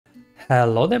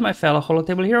Hello there my fellow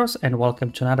Holotable heroes and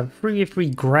welcome to another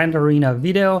 3v3 Grand Arena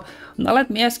video. Now let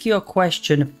me ask you a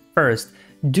question first.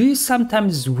 Do you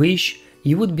sometimes wish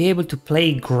you would be able to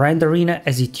play Grand Arena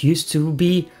as it used to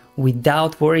be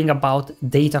without worrying about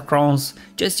Datacrons,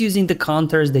 just using the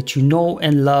counters that you know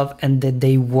and love and that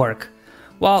they work?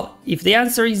 Well, if the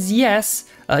answer is yes,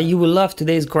 you will love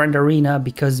today's Grand Arena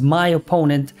because my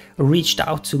opponent reached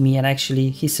out to me and actually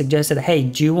he suggested, hey,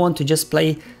 do you want to just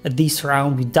play this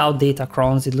round without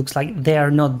Datacrons? It looks like they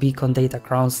are not big on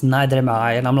Datacrons, neither am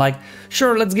I. And I'm like,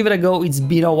 sure, let's give it a go. It's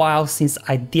been a while since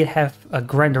I did have a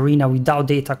Grand Arena without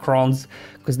Datacrons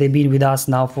because they've been with us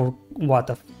now for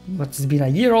what's been a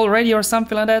year already or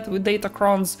something like that with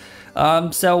Datacrons.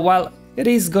 So while it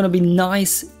is gonna be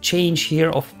nice change here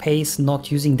of pace,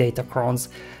 not using Datacrons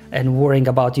and worrying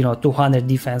about, 200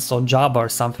 defense on Jabba or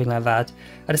something like that.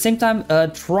 At the same time,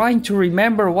 trying to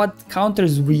remember what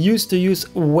counters we used to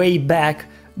use way back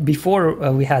before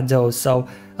we had those. So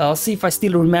I'll see if I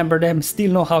still remember them,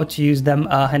 still know how to use them.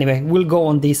 Anyway, we'll go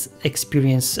on this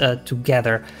experience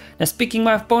together. Now, speaking of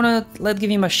my opponent, let's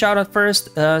give him a shout out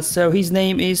first. So his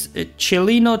name is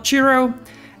Cere,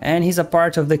 and he's a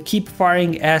part of the Keep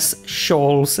Firing S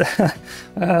Shoals,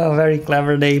 very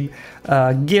clever name,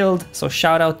 guild, so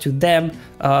shout out to them.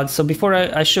 So before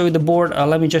I show you the board,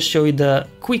 let me just show you the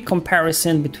quick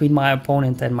comparison between my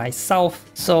opponent and myself.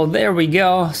 So there we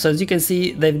go. So as you can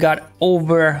see, they've got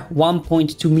over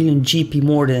 1.2 million GP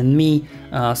more than me.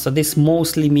 So this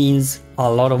mostly means a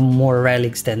lot of more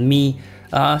relics than me.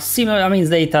 Similar, I mean,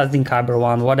 Zeta, Kyber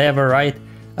 1, whatever, right?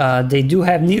 They do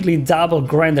have nearly double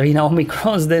Grand Arena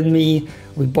Omicrons than me.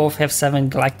 We both have 7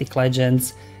 Galactic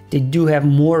Legends. They do have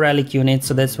more relic units,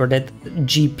 so that's where that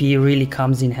GP really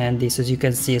comes in handy. So as you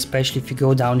can see, especially if you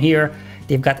go down here,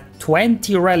 they've got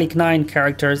 20 Relic 9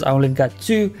 characters, I only got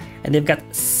 2, and they've got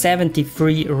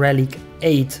 73 Relic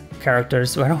 8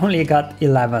 characters, where I only got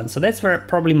 11. So that's where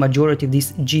probably majority of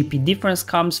this GP difference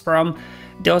comes from.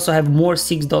 They also have more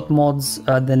 6-dot mods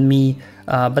than me,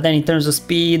 but then in terms of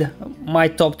speed, my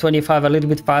top 25 a little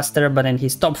bit faster, but then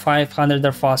his top 500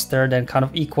 are faster, then kind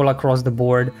of equal across the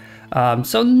board.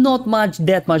 So not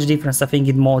that much difference, I think,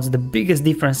 in mods. The biggest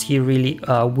difference here really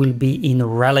will be in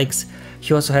relics.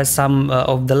 He also has some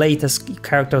of the latest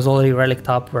characters already relicked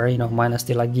up, where mine are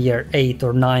still like year 8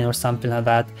 or 9 or something like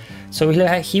that. So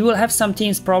he will have some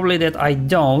teams probably that I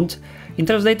don't. In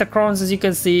terms of Datacrons, as you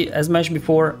can see, as mentioned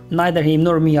before, neither him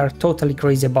nor me are totally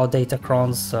crazy about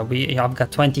Datacrons. I've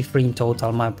got 23 in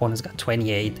total, my opponent's got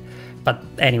 28. But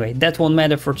anyway, that won't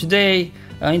matter for today.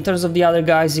 In terms of the other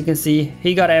guys, you can see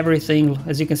he got everything.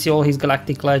 As you can see, all his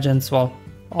Galactic Legends, well,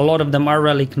 a lot of them are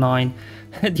Relic 9.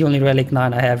 The only Relic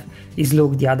 9 I have is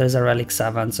Luke, the others are Relic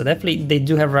 7. So definitely they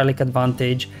do have Relic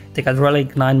advantage. They got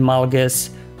Relic 9 Malgus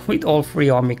with all 3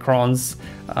 Omicrons.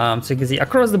 So you can see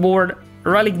across the board,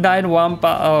 Relic 9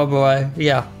 Wampa, oh boy,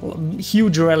 yeah,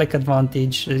 huge Relic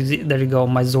advantage. There you go,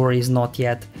 my Sortie is not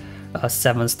yet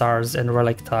 7 stars and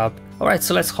Relic top. Alright,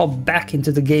 so let's hop back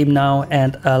into the game now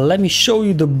and let me show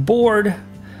you the board.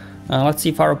 Let's see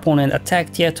if our opponent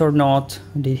attacked yet or not.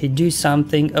 Did he do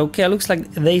something? Okay, looks like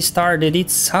they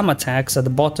did some attacks at the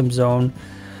bottom zone.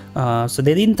 So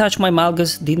they didn't touch my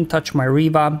Malgus, didn't touch my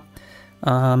Reva.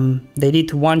 They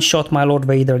did one-shot my Lord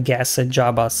Vader, GAC and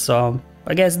Jabba, so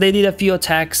I guess they did a few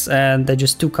attacks and they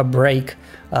just took a break,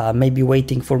 maybe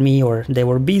waiting for me, or they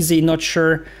were busy, not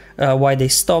sure why they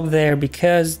stopped there,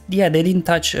 because yeah, they didn't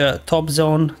touch top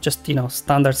zone, just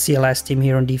standard CLS team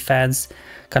here on defense,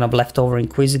 kind of leftover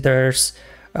Inquisitors.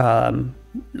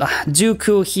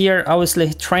 Dooku here,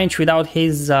 obviously Trench without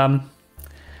his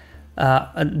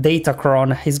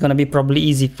Datacron, he's gonna be probably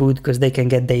easy food because they can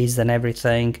get dazed and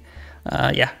everything.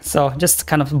 Yeah, so just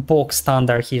kind of bulk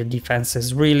standard here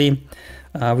defenses really.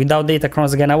 Without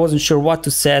Datacrons, again, I wasn't sure what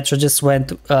to set, so I just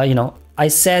went, I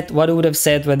set what I would have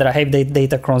said whether I have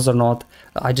Datacrons or not.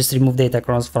 I just removed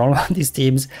Datacrons from all of these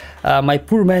teams. My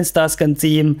poor man's Tusken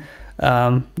team,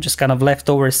 just kind of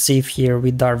leftover Sith here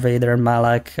with Darth Vader and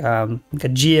Malak.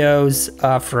 Got Geos,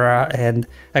 Afra, and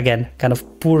again, kind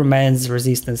of poor man's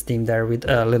Resistance team there with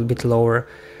a little bit lower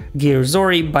gear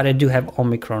Sortie, but I do have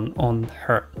Omicron on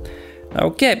her.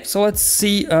 Okay, so let's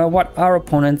see what our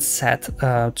opponent set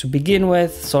to begin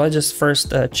with. So let's just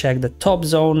first check the top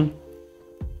zone.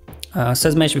 So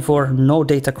as mentioned before, no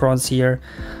Datacrons here.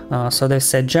 So they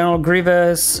said General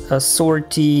Grievous,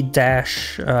 Sortie,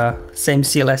 Dash, same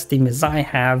CLS team as I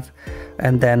have,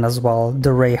 and then as well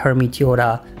the Rey Hermit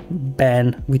Yoda,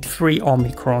 Ben with 3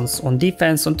 Omicrons on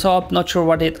defense on top. Not sure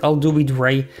what I'll do with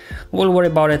Rey. We'll worry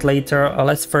about it later.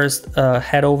 Let's first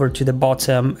head over to the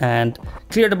bottom and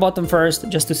clear the bottom first,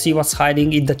 just to see what's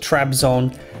hiding in the trap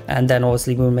zone. and then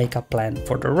obviously we'll make a plan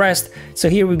for the rest. So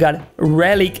here we got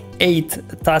Relic 8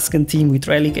 Tusken team with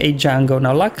Relic 8 Django.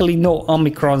 Now luckily no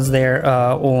Omicrons there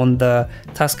on the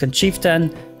Tusken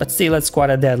Chieftain, but still it's quite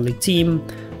a deadly team.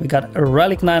 We got a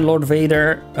Relic 9 Lord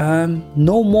Vader,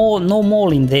 no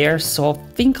Maul in there, so I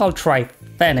think I'll try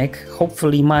Fennec.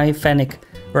 Hopefully my Fennec,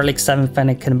 Relic 7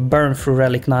 Fennec can burn through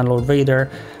Relic 9 Lord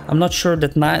Vader. I'm not sure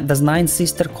that does 9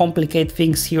 Sister complicate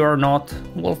things here or not,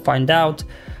 we'll find out.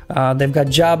 They've got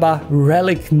Jabba,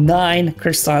 Relic 9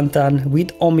 Chrysanthemum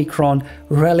with Omicron,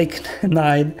 Relic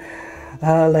 9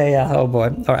 Leia, oh boy,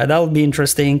 alright, that'll be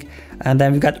interesting. And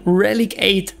then we've got Relic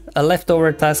 8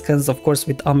 leftover Tuskens, of course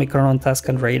with Omicron on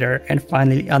Tusken Raider, and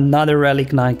finally another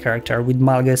Relic 9 character with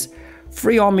Malgus.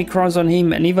 3 Omicrons on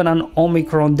him and even an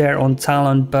Omicron there on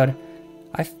Talon, but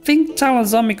I think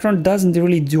Talon's Omicron doesn't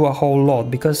really do a whole lot,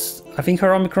 because I think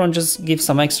her Omicron just gives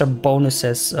some extra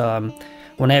bonuses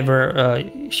whenever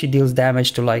she deals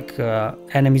damage to like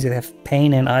enemies that have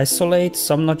pain and isolate,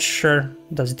 so I'm not sure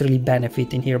does it really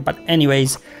benefit in here, but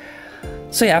anyways.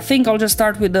 So yeah, I think I'll just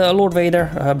start with the Lord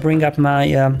Vader, bring up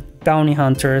my bounty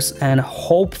hunters, and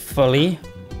hopefully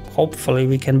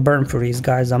we can burn through these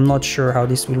guys. I'm not sure how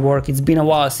this will work. It's been a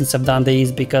while since I've done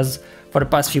these, because for the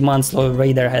past few months Lord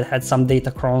Vader had some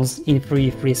Datacrons in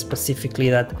 3-3 specifically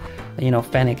that, you know,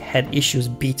 Fennec had issues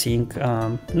beating.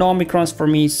 No Omicrons for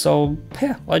me, so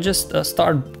yeah, I'll just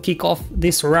kick off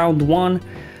this round 1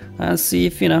 and see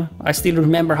if, you know, I still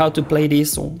remember how to play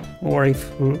this, or if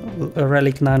a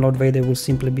Relic 9 Lord Vader will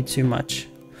simply be too much.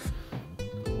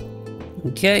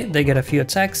 Okay, they get a few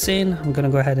attacks in. I'm gonna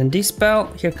go ahead and dispel.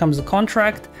 Here comes the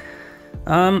contract.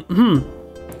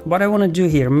 What I want to do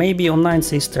here, maybe on 9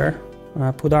 Sister,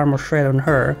 put Armor Shred on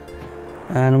her,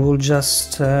 and we'll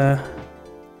just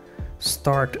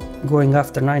start going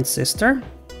after 9 Sister.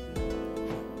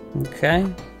 Okay,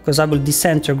 because I will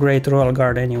disintegrate Royal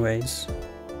Guard anyways.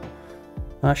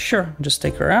 Sure, just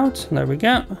take her out. There we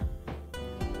go.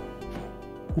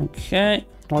 Okay,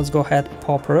 let's go ahead,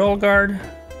 pop Royal Guard.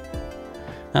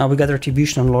 We got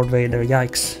Retribution on Lord Vader,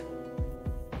 yikes.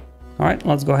 Alright,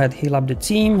 let's go ahead, heal up the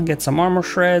team, get some armor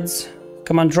shreds.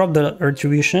 Come on, drop the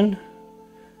Retribution.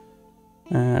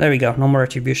 There we go, no more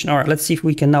Retribution. Alright, let's see if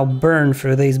we can now burn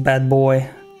through this bad boy.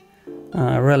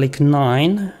 Relic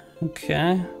 9,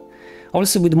 okay.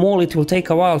 Obviously with Maul it will take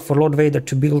a while for Lord Vader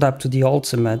to build up to the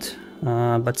ultimate.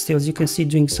 But still, as you can see,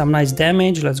 doing some nice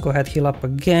damage. Let's go ahead, heal up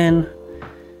again.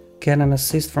 Get an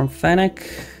assist from Fennec.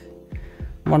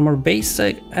 One more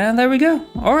basic, and there we go.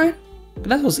 Alright,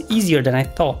 that was easier than I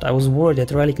thought. I was worried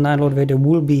that Relic 9 Lord Vader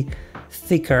will be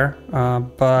thicker,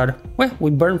 but well, we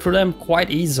burned through them quite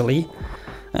easily.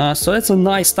 So that's a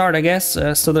nice start, I guess.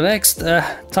 So the next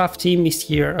tough team is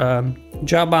here,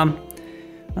 Jabba.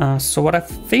 So what I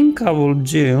think I will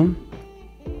do,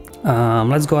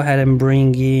 let's go ahead and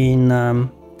bring in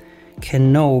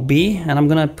Kenobi, and I'm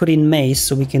gonna put in Mace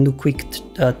so we can do quick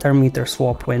thermometer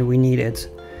swap when we need it.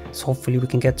 So hopefully we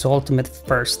can get to ultimate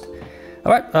first.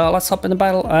 Alright, let's hop in the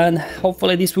battle, and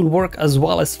hopefully this will work as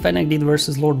well as Fennec did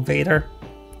versus Lord Vader.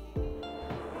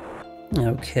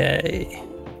 Okay.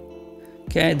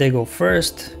 Okay, they go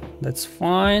first. That's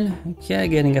fine. Okay,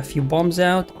 getting a few bombs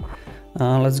out.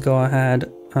 Let's go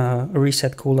ahead,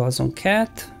 reset cooldowns on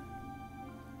Cat.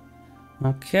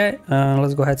 Okay,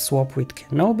 let's go ahead swap with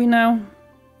Kenobi now.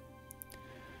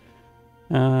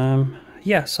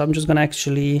 Yeah, so I'm just gonna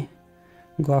actually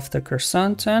go after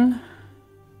Chrysanthemum.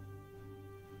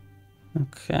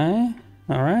 Okay,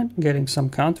 alright, getting some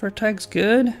counterattacks,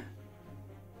 good.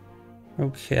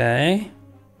 Okay.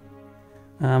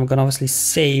 I'm gonna obviously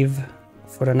save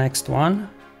for the next one.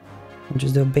 I'll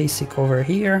just do a basic over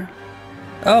here.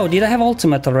 Oh, did I have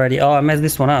ultimate already? Oh, I messed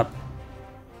this one up.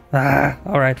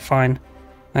 Alright, fine.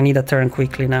 I need a turn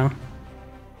quickly now.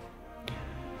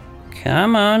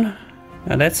 Come on.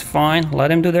 That's fine. Let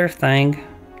them do their thing.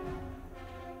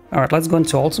 Alright, let's go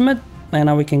into ultimate. And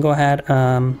now we can go ahead.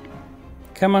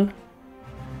 Come on.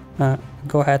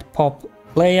 Go ahead, pop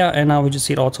Leia. And now we just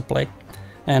hit autoplay.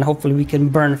 And hopefully we can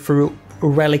burn through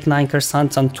Relic 9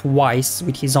 Chrysanthemum twice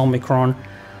with his Omicron.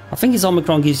 I think his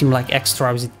Omicron gives him like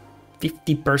extra, was it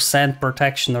 50%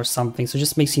 protection or something. So it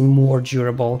just makes him more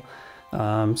durable.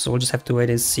 So we'll just have to wait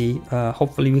and see.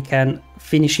 Hopefully we can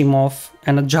finish him off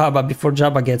and a Jabba before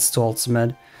Jabba gets to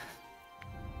ultimate.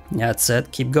 Yeah, that's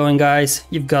it. Keep going, guys.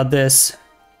 You've got this.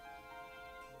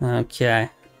 Okay.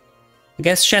 I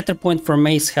guess Shatter Point for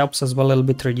Mace helps as well a little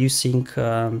bit, reducing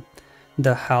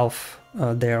the health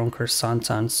there on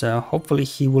Chrysanthemum. So hopefully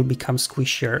he will become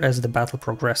squishier as the battle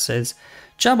progresses.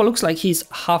 Jabba looks like he's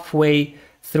halfway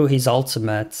through his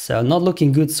ultimate, so not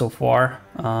looking good so far.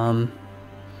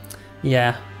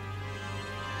 Yeah.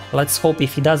 Let's hope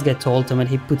if he does get to ultimate,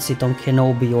 he puts it on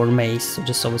Kenobi or Mace, so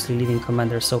just obviously leaving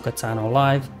Commander Ahsoka Tano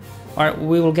alive. Alright,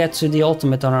 we will get to the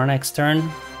ultimate on our next turn.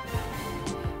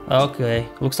 Okay,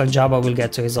 looks like Jabba will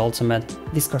get to his ultimate.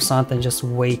 This Coruscant is just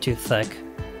way too thick.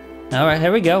 Alright,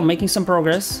 here we go, making some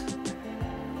progress.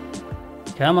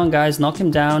 Come on guys, knock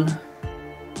him down.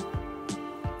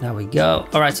 There we go.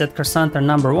 Alright, set Coruscant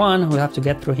number 1. We'll have to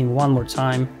get through him one more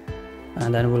time.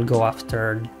 And then we'll go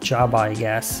after Jabba, I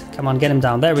guess. Come on, get him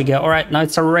down. There we go. Alright, now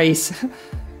it's a race.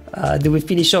 Do we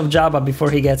finish off Jabba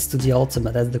before he gets to the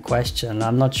ultimate? That's the question.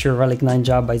 I'm not sure. Relic 9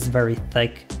 Jabba is very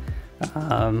thick.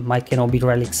 My Kenobi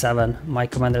Relic 7. My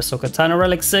Commander Ahsoka Tano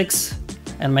Relic 6.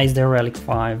 And Mace their Relic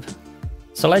 5.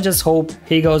 So let's just hope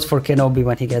he goes for Kenobi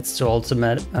when he gets to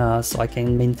ultimate. So I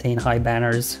can maintain high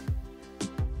banners.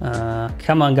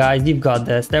 Come on guys, you've got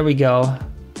this. There we go.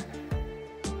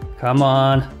 Come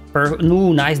on.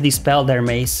 Ooh, nice dispel there,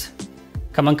 Mace.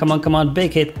 Come on, come on, come on.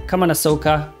 Big hit. Come on,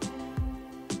 Ahsoka.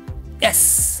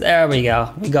 Yes! There we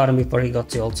go. We got him before he got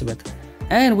to ultimate.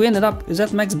 And we ended up... Is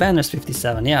that max banners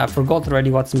 57? Yeah, I forgot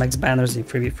already what's max banners in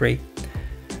 3v3.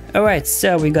 Alright,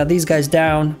 so we got these guys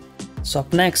down. So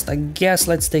up next, I guess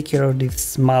let's take care of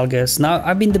this Malgus. Now,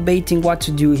 I've been debating what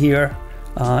to do here.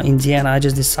 In the end, I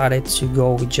just decided to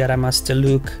go with Jedi Master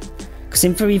Luke. Because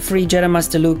in 3v3, Jedi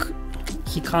Master Luke...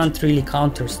 He can't really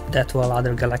counter that well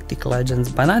other Galactic Legends,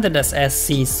 but neither does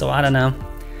SC, so I don't know.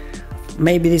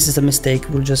 Maybe this is a mistake,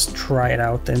 we'll just try it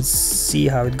out and see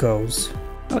how it goes.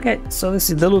 Okay, so this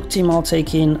is the Luke team I'll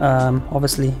take in.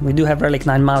 Obviously, we do have Relic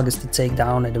 9 Malgus to take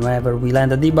down, and whenever we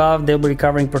land a debuff, they'll be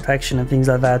recovering protection and things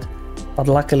like that. But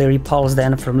luckily, Repulse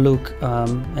then from Luke,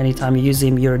 anytime you use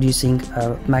him, you're reducing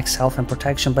max health and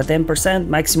protection by 10%,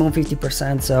 maximum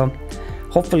 50%, so...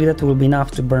 Hopefully that will be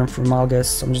enough to burn through Malgus.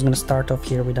 So I'm just going to start off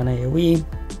here with an AoE.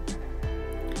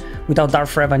 Without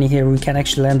Darth Revan here, we can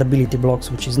actually land ability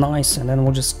blocks, which is nice. And then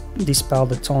we'll just dispel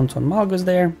the taunt on Malgus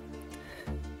there.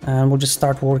 And we'll just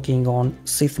start working on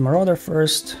Sith Marauder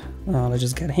first. Let's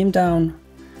just get him down.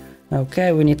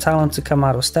 Okay, we need Talon to come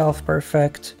out of stealth.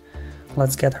 Perfect.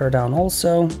 Let's get her down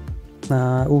also.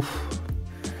 What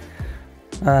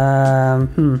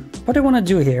do I want to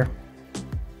do here?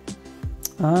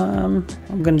 I'm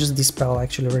gonna just dispel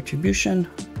actually Retribution.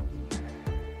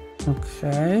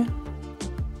 Okay.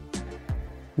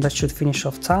 That should finish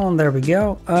off Talon, there we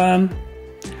go.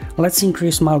 Let's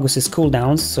increase Malgus's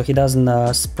cooldowns so he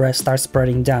doesn't start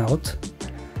spreading doubt.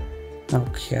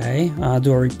 Okay,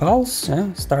 do a Repulse,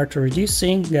 yeah. Start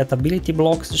reducing, get ability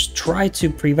blocks, just try to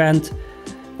prevent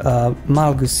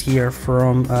Malgus here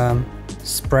from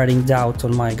spreading doubt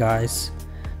on my guys.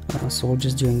 So we're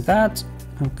just doing that.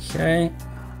 Okay.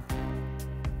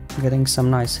 Getting some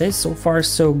nice hits. So far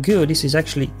so good. This is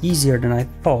actually easier than I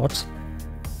thought.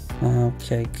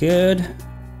 Okay, good.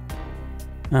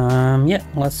 Yeah,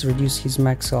 let's reduce his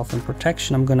max health and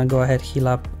protection. I'm gonna go ahead heal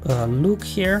up Luke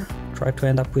here. Try to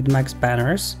end up with max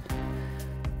banners.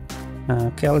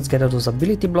 Okay, let's get those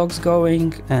ability blocks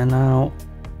going. And now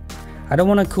I don't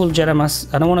want to call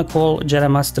Jedi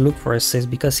Master Luke for assist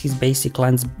because his basic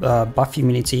lands buff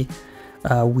immunity.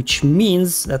 Which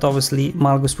means that obviously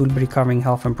Malgus will be recovering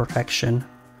health and protection.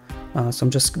 So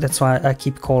that's why I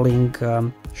keep calling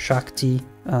Shakti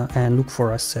and Luke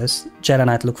for assist, Jedi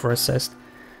Knight Luke for assist,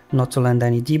 not to land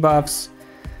any debuffs.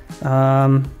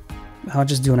 I'll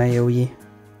just do an AoE,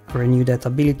 renew that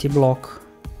ability block.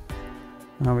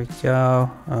 There we go.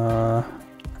 I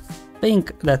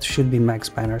think that should be max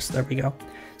banners. There we go.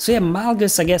 So yeah,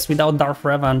 Malgus, I guess without Darth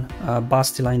Revan,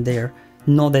 Basti line there.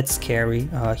 Not that scary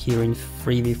here in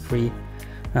 3v3.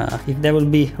 If there will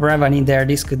be Revan in there,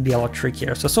 this could be a lot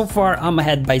trickier. So far I'm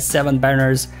ahead by 7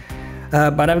 banners,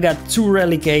 but I've got 2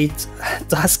 Relic 8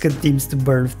 Tusken teams to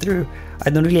burn through.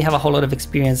 I don't really have a whole lot of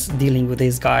experience dealing with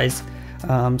these guys,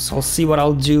 so I'll see what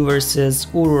I'll do versus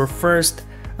Uror first.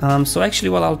 So actually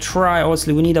what I'll try,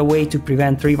 obviously we need a way to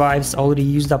prevent revives. I already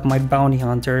used up my bounty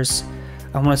hunters.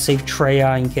 I want to save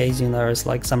Traya in case there's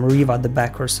like some Riva at the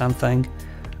back or something.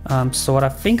 So what I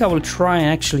think I will try and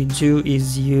actually do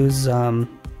is use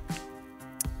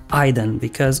Iden,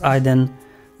 because Iden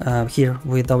here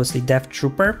with obviously Death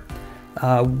Trooper,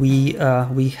 we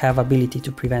have ability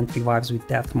to prevent revives with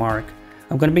Death Mark.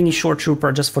 I'm gonna bring in Short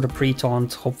Trooper just for the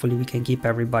pre-taunt. Hopefully we can keep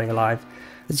everybody alive.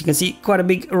 As you can see, quite a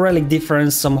big relic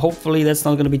difference. Hopefully that's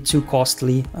not gonna be too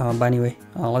costly. But anyway,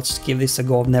 let's just give this a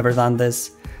go. I've never done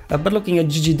this. But looking at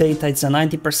GG data, it's a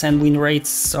 90% win rate,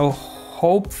 so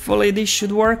hopefully this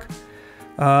should work.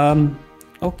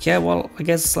 Okay, well, I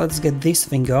guess let's get this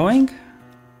thing going.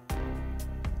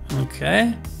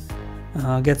 Okay,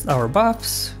 get our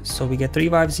buffs, so we get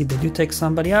revives if they do take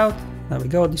somebody out. There we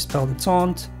go, dispel the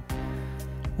taunt.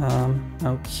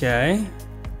 Okay.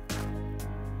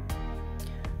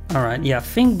 Alright, yeah, I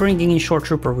think bringing in Short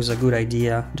Trooper was a good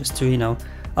idea, just to, you know,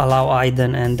 allow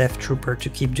Iden and Death Trooper to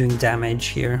keep doing damage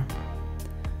here.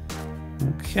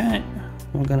 Okay,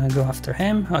 we're gonna go after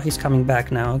him. Oh, he's coming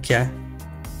back now, okay.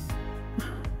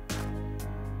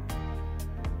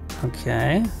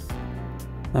 Okay.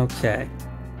 Okay.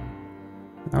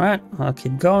 Alright, I'll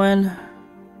keep going.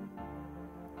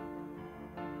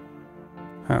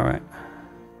 Alright.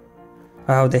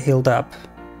 Oh, they healed up.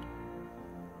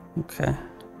 Okay.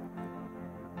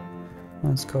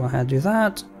 Let's go ahead and do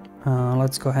that.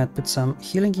 Let's go ahead and put some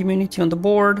healing immunity on the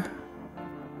board.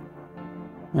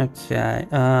 Okay,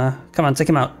 come on, take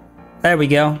him out. There we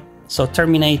go. So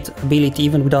terminate ability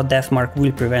even without death mark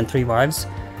will prevent revives.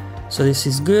 So this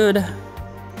is good.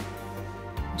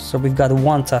 So we've got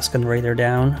one Tusken Raider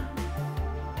down.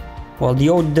 Well, the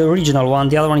original one,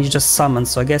 the other one is just summoned,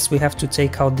 so I guess we have to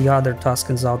take out the other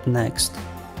Tuskens out next.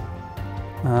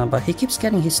 But he keeps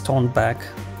getting his taunt back.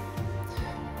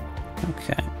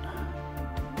 Okay.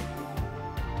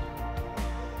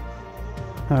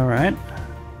 Alright.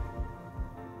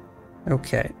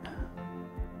 Okay.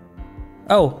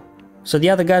 Oh, so the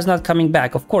other guy's not coming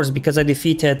back, of course, because I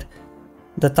defeated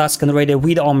the Tusken Raider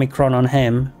with Omicron on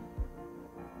him.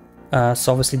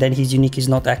 So obviously then his unique is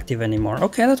not active anymore.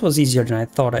 Okay, that was easier than I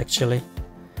thought, actually.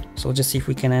 So we'll just see if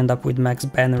we can end up with max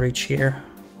bannerage here.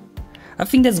 I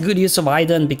think that's good use of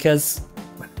Iden, because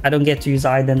I don't get to use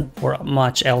Iden for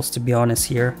much else, to be honest,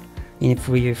 here in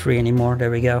 3v3 anymore. There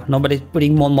we go. Nobody's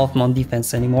putting Mon Mothma on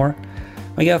defense anymore.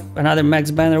 We got another max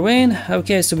banner win.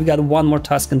 Okay, so we got one more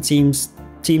Tusken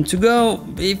team to go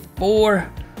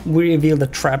before we reveal the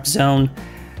trap zone.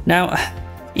 Now,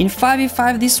 in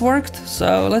 5v5 this worked,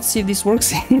 so let's see if this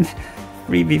works in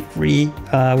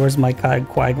 3v3. Where's my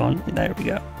Qui-Gon? There we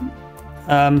go.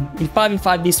 In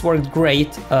 5v5 this worked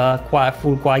great.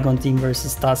 Full Qui-Gon team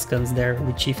versus Tuskens there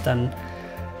with Chieftain.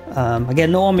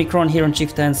 Again, no Omicron here on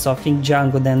Chieftain, so I think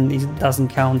Django then it doesn't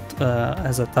count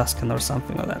as a Tusken or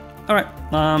something like that.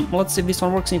 Alright, let's see if this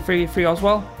one works in 3v3 as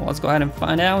well. Let's go ahead and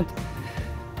find out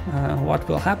what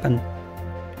will happen.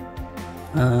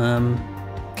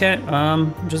 Okay,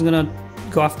 I'm just gonna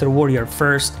go after Warrior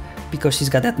first, because she's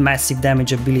got that massive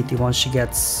damage ability once she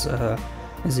gets,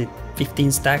 is it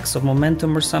 15 stacks of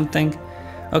momentum or something?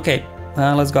 Okay,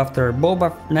 let's go after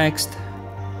Boba next.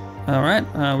 Alright,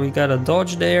 we got a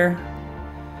dodge there.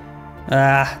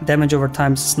 Damage over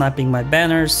time sniping my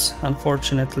banners.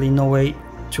 Unfortunately, no way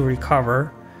to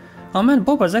recover. Oh man,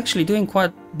 Boba's actually doing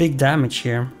quite big damage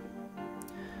here.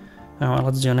 Well,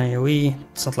 let's do an AoE.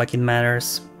 It's not like it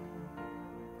matters.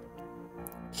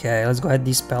 Okay, let's go ahead and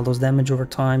dispel those damage over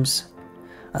times.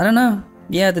 I don't know.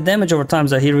 Yeah, the damage over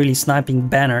times are here really sniping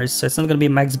banners, so it's not gonna be a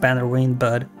max banner win,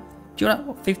 but do you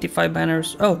want 55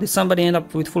 banners? Oh, did somebody end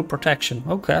up with full protection?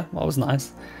 Okay, that was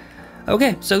nice.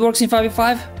 Okay, so it works in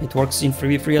 5v5, it works in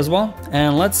 3v3 as well,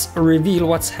 and let's reveal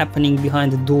what's happening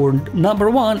behind the door number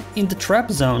 1 in the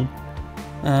trap zone.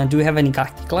 Do we have any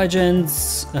Galactic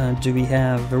Legends? Do we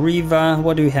have Riva?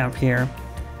 What do we have here?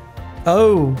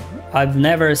 Oh, I've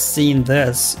never seen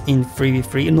this in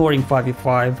 3v3 nor in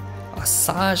 5v5.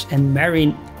 Asajj and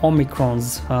Merrin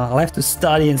Omicrons. I'll have to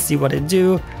study and see what they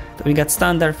do. Then we got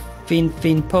standard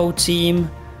Finn Poe team.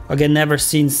 Again, never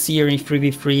seen Cere in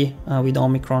 3v3 with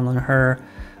Omicron on her.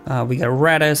 We got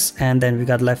Raddus, and then we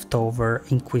got leftover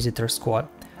Inquisitor squad.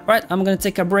 Alright, I'm gonna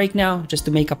take a break now just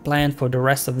to make a plan for the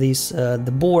rest of this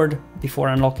the board before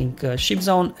unlocking ship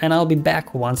zone, and I'll be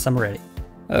back once I'm ready.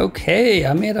 Okay,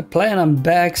 I made a plan, I'm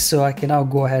back, so I can now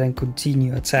go ahead and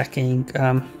continue attacking.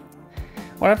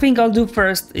 What I think I'll do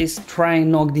first is try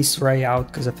and knock this Rey out,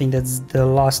 because I think that's the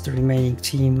last remaining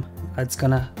team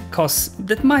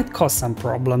that might cause some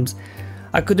problems.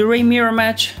 I could do Rey mirror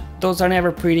match, those are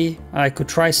never pretty. I could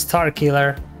try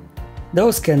Starkiller,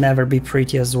 those can never be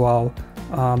pretty as well.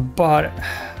 But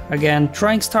again,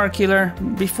 trying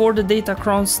Starkiller, before the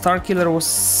Datacrons, Starkiller was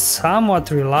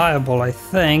somewhat reliable, I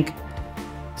think.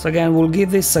 So again, we'll give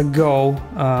this a go.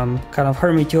 Kind of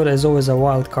Hermit Yoda is always a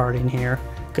wild card in here,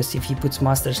 because if he puts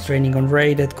Master's Training on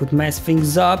Rey, that could mess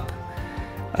things up.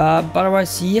 But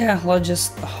otherwise, yeah, let's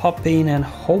just hop in and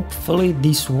hopefully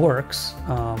this works.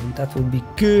 That would be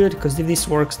good, because if this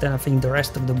works, then I think the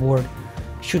rest of the board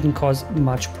shouldn't cause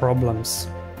much problems.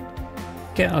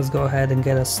 Okay, let's go ahead and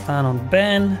get a stun on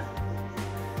Ben.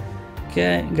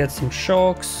 Okay, get some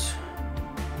shocks.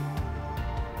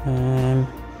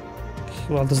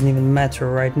 Well, it doesn't even matter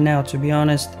right now, to be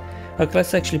honest. Okay,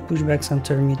 let's actually push back some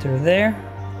Terminator there.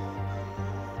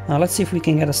 Now let's see if we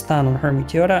can get a stun on Hermit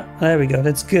Yoda. There we go,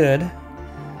 that's good.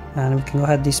 And we can go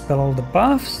ahead and dispel all the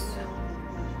buffs.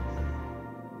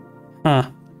 Huh.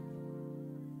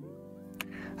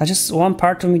 One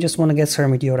part of me just want to get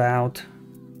Hermit Yoda out.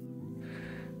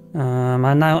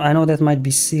 I know that might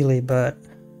be silly, but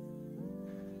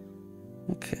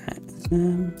okay.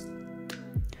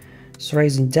 It's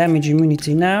raising damage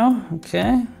immunity now.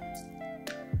 Okay.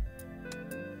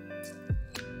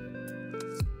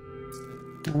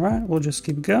 Alright, we'll just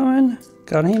keep going.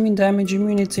 Got him in damage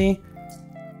immunity.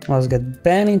 Let's get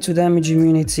Ben into damage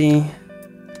immunity.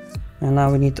 And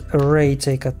now we need Rey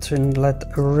take a turn. Let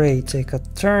Rey take a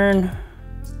turn.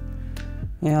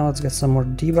 Yeah, let's get some more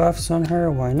debuffs on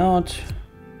her. Why not?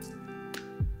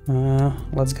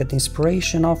 Let's get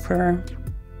inspiration off her.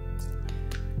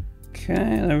 Okay,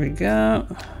 there we go.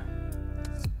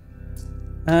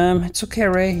 It's okay,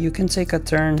 Rey. You can take a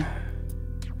turn.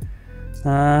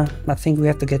 I think we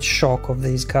have to get shock of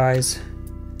these guys,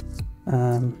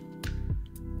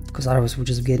 because otherwise we're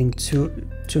just getting too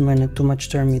much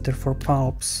turn meter for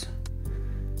pulps.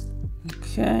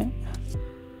 Okay.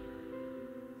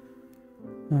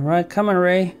 All right, come on,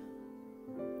 Rey.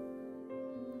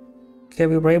 Okay,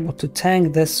 we were able to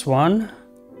tank this one.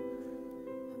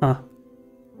 Huh.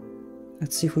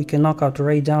 Let's see if we can knock out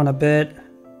Rey down a bit.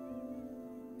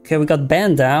 Okay, we got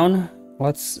Ben down.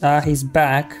 He's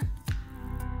back.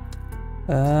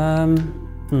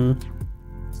 Okay,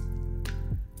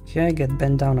 get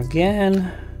Ben down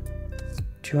again.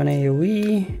 Do an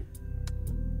AoE.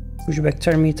 Push back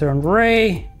turn meter on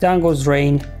Rey. Down goes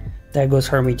Rain. There goes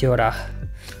Hermit Yoda.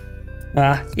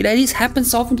 This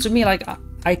happens often to me. Like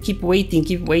I keep waiting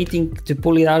to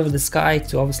pull it out of the sky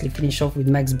to obviously finish off with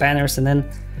max banners, and then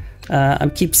I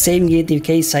keep saving it in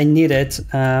case I need it.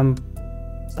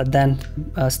 But then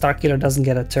Starkiller doesn't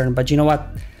get a turn. But you know what?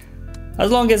 As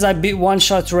long as I beat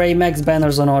one-shot Rey, max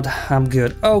banners or not, I'm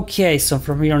good. Okay, so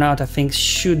from here on out, I think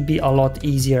should be a lot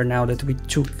easier now that we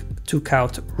took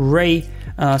out Rey.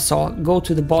 So I'll go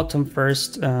to the bottom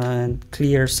first and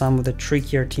clear some of the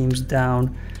trickier teams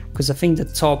down, because I think the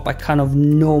top I kind of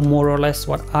know more or less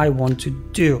what I want to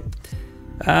do.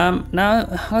 Now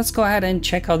let's go ahead and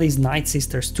check out these Night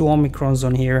Sisters, 2 Omicrons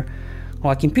on here.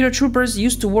 Like Imperial Troopers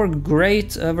used to work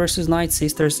great versus Night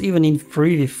Sisters, even in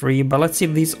 3v3, but let's see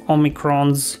if these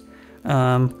Omicrons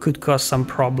could cause some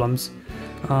problems.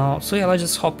 So yeah, let's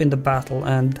just hop in the battle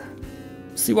and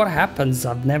see what happens.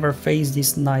 I've never faced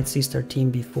this Night Sister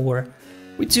team before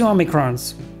with 2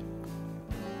 Omicrons.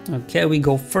 Okay, we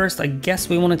go first. I guess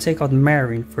we want to take out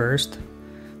Merrin first,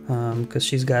 because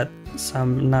she's got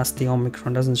some nasty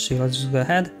Omicron, doesn't she? Let's just go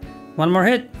ahead. One more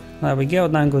hit. There we go.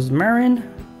 Down goes Merrin.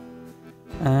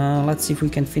 Let's see if we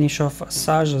can finish off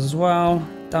Asajj as well.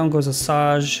 Down goes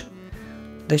Asajj.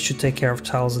 They should take care of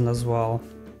Talzin as well.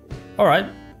 Alright,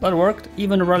 that worked.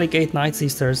 Even Relic 8 Night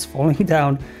Sisters falling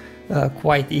down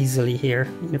quite easily here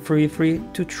in a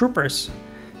 3v3 to Troopers.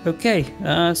 Okay,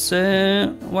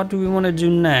 so what do we want to do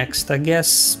next? I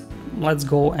guess let's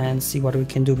go and see what we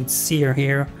can do with Cere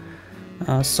here.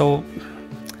 So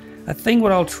I think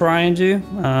what I'll try and do,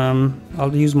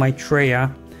 I'll use my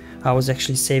Traya. I was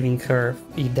actually saving her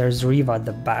if there's Riva at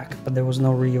the back, but there was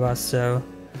no Riva, so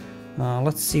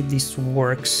let's see if this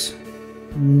works.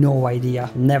 No idea.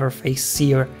 Never faced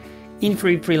Cere in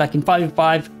 3v3. Like in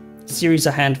 5v5, Cere is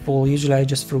a handful. Usually I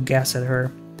just throw gas at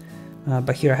her,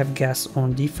 but here I have gas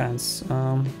on defense.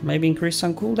 Maybe increase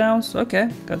some cooldowns.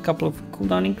 Okay, got a couple of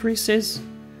cooldown increases.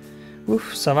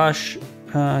 Oof, Savage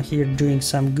here doing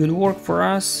some good work for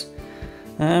us.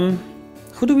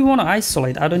 Who do we want to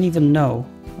isolate? I don't even know.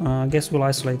 I guess we'll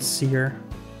isolate Cere.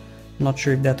 Not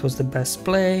sure if that was the best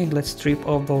play. Let's strip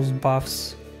off those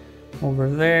buffs over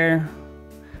there.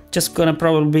 Just gonna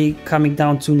probably be coming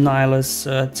down to Nihilus,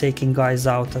 taking guys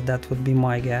out. That would be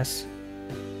my guess.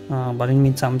 But in the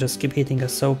meantime, just keep hitting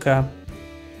Ahsoka.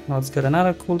 Let's get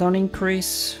another cooldown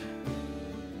increase.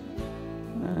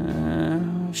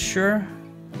 Sure.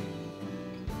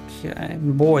 Okay.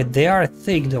 Boy, they are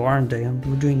thick though, aren't they?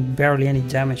 We're doing barely any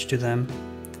damage to them.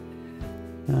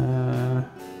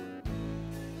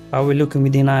 How are we looking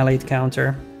with the Annihilate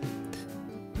counter?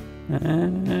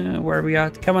 Where are we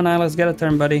at? Come on, let's get a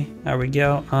turn, buddy. There we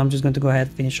go. I'm just going to go ahead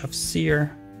and finish off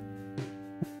Cere.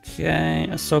 Okay,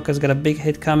 Ahsoka's got a big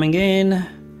hit coming in.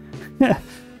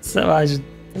 So I just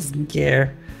doesn't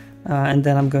care. And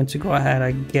then I'm going to go ahead,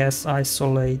 I guess,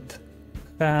 isolate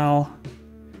Val,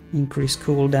 increase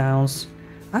cooldowns.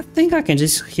 I think I can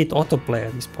just hit autoplay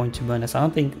at this point, to be honest. I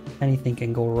don't think anything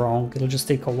can go wrong. It'll just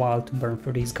take a while to burn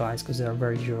through these guys because they're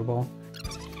very durable.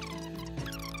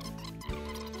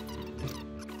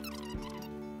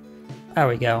 There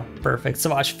we go, perfect.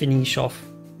 Savage finish off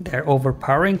their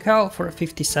overpowering Cal for a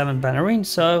 57 banner win,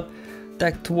 so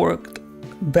that worked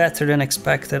better than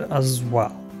expected as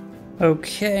well.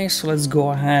 Okay, so let's go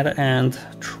ahead and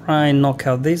try and knock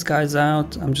out these guys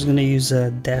out. I'm just gonna use a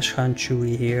Dash Hondo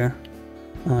here.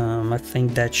 I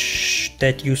think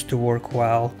that used to work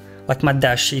well. Like my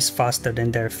dash is faster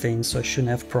than their Finn, so I shouldn't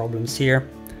have problems here.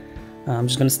 I'm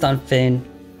just gonna stun Finn,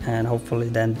 and hopefully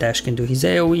then Dash can do his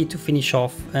AoE to finish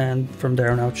off, and from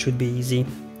there on out should be easy.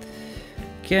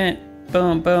 Okay,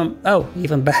 boom, boom. Oh,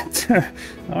 even better.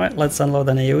 Alright, let's unload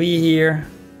an AoE here.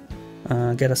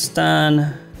 Get a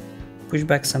stun. Push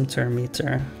back some turn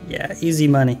meter. Yeah, easy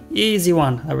money. Easy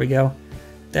one. There we go.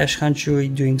 Dash Hondo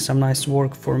doing some nice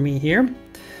work for me here.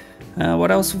 What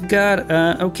else we've got?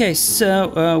 Okay,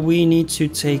 so we need to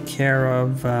take care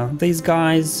of these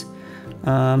guys.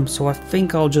 So I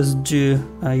think I'll just do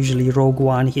usually Rogue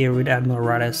One here with Admiral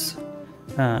Raddus.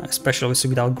 Especially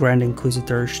without Grand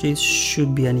Inquisitor. This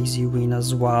should be an easy win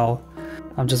as well.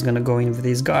 I'm just gonna go in with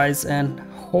these guys and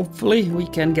hopefully we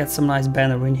can get some nice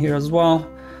banner win here as well.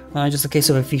 Just a case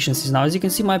of efficiencies now. As you can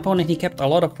see, my opponent, he kept a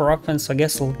lot of pro offense, so I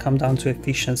guess it'll come down to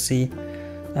efficiency.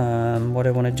 What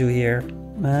I want to do here,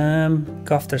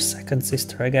 go after second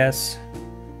sister, I guess.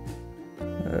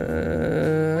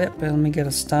 Yep, let me get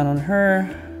a stun on her.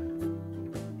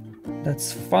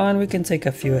 That's fine, we can take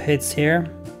a few hits here.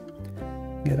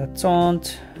 Get a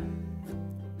taunt.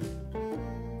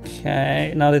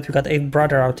 Okay, now that we got 8th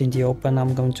brother out in the open,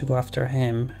 I'm going to go after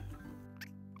him.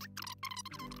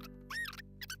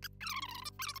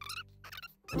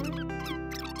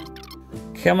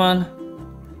 Come on.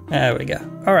 There we go.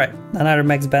 Alright, another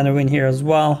max banner win here as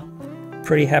well.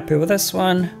 Pretty happy with this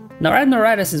one. Now Admiral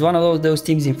Raddus is one of those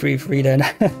teams in free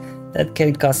that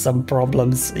can cause some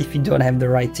problems if you don't have the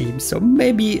right team. So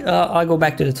maybe I'll go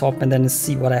back to the top and then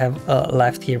see what I have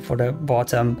left here for the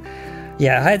bottom.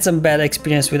 Yeah, I had some bad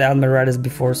experience with Admiral Raddus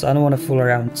before, so I don't want to fool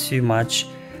around too much.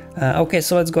 Okay,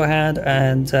 so let's go ahead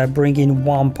and bring in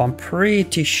Wampa. I'm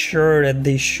pretty sure that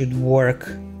this should work.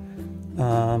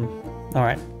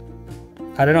 Alright.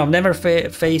 I don't know, I've never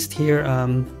faced here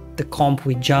the comp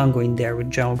with Django in there,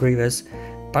 with General Grievous.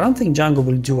 But I don't think Django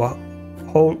will do a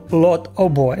whole lot. Oh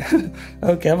boy.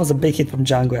 Okay, that was a big hit from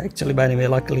Django actually. But anyway,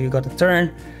 luckily we got a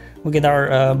turn. We get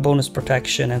our bonus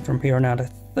protection, and from here on out I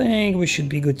think we should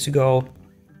be good to go.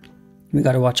 We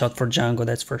gotta watch out for Django,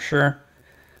 that's for sure.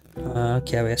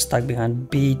 Okay, we are stuck behind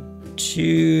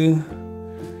B2.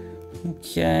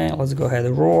 Okay, let's go ahead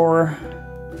and roar.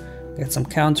 Get some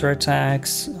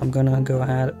counterattacks. I'm gonna go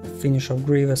ahead finish off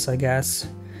Grievous, I guess.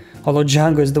 Although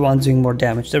Django is the one doing more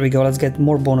damage. There we go, let's get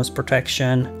more bonus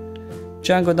protection.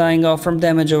 Django dying off from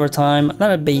damage over time.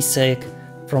 Another basic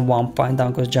from Wampa, and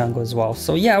down goes Django as well.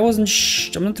 So yeah,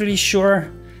 I'm not really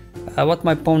sure what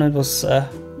my opponent was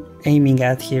aiming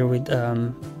at here with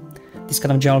this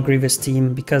kind of General Grievous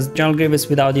team, because General Grievous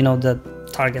without, you know, the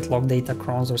target lock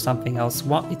Datacrons or something else,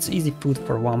 it's easy food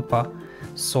for Wampa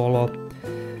solo.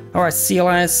 Alright,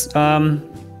 CLS,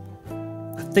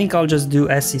 I think I'll just do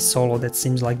SE solo. That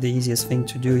seems like the easiest thing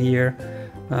to do here,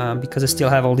 because I still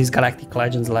have all these Galactic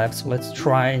Legends left. So let's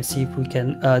try and see if we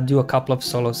can do a couple of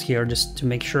solos here, just to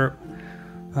make sure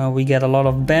we get a lot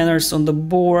of banners on the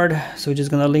board. So we're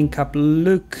just gonna link up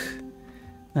Luke,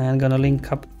 and gonna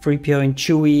link up 3PO and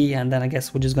Chewie, and then I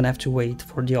guess we're just gonna have to wait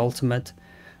for the ultimate.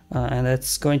 And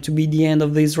that's going to be the end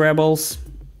of these rebels.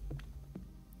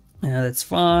 Yeah, that's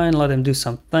fine, let them do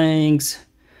some things.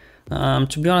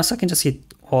 To be honest, I can just hit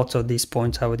auto at this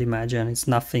point, I would imagine. It's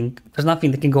nothing, there's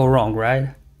nothing that can go wrong,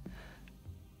 right?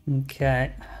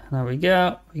 Okay, there we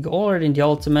go. We go already in the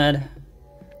ultimate.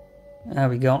 There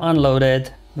we go,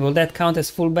 unloaded. Will that count as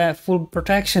full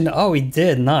protection? Oh, it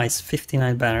did, nice,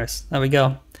 59 banners. There we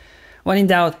go. When in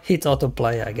doubt, hit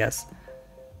autoplay, I guess.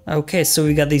 Okay, so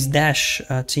we got this Dash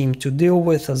team to deal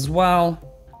with as well.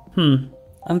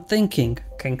 I'm thinking,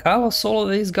 can Kylo solo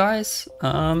these guys?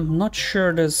 I'm not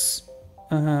sure there's...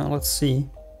 let's see.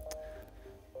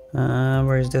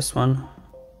 Where is this one?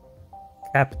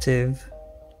 Captive.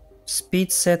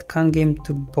 Speed set can't game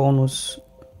to bonus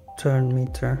turn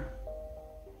meter.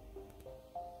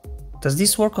 Does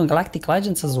this work on Galactic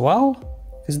Legends as well?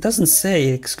 Because it doesn't say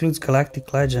it excludes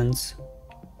Galactic Legends.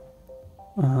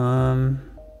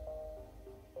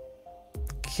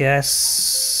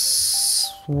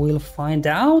 Guess we'll find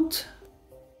out.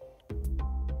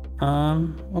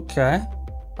 Okay.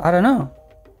 I don't know.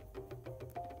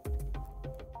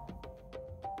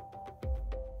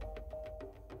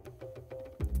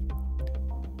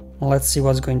 Let's see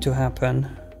what's going to happen.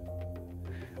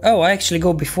 Oh, I actually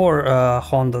go before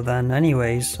Hondo then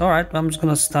anyways. Alright, I'm just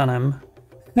gonna stun him.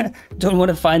 Don't want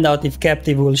to find out if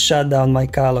Captive will shut down my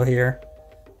Kylo here.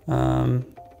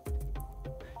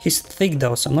 He's thick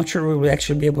though, so I'm not sure we will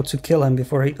actually be able to kill him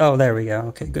before he... Oh, there we go.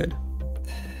 Okay, good.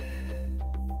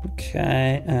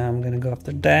 Okay, I'm gonna go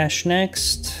after Dash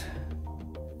next.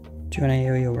 Do an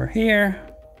AoE over here.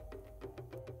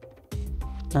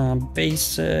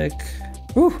 Basic.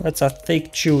 Ooh, that's a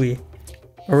thick chewy.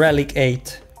 Relic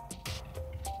 8.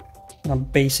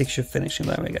 Basic should finish him.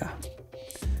 There we go.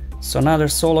 So another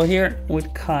solo here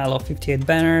with Kyle of 58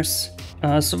 banners.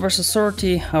 So versus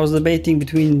Sortie, I was debating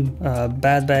between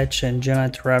Bad Batch and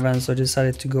Jedi Revan, so I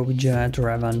decided to go with Jedi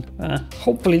Revan.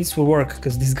 Hopefully this will work,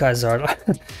 because these guys are,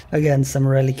 again, some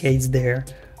Relic 8s there.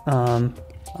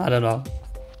 I don't know.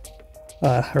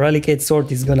 Relic 8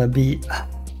 Sortie is gonna be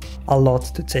a lot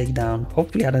to take down.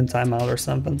 Hopefully I don't time out or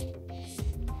something.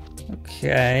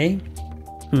 Okay.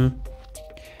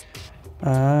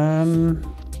 I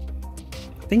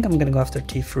think I'm gonna go after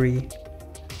T3.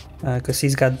 Because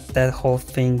he's got that whole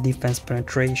thing, defense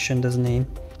penetration, doesn't he?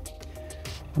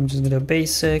 I'm just gonna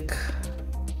basic.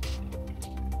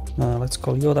 Let's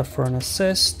call Yoda for an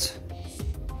assist.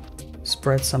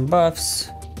 Spread some buffs.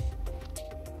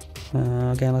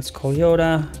 Again, let's call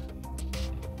Yoda.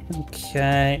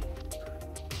 Okay.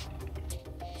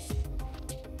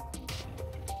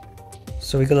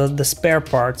 So we got the spare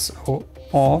parts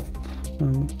off.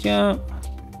 Yeah.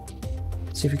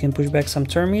 See if we can push back some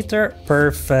turn meter.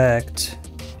 Perfect.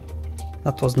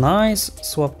 That was nice.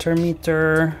 Swap turn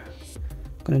meter.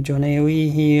 Gonna do an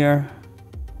AoE here.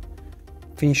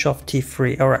 Finish off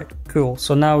T3. Alright, cool.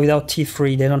 So now without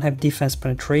T3 they don't have defense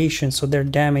penetration, so their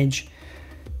damage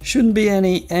shouldn't be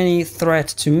any threat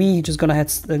to me. Just gonna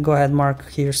go ahead mark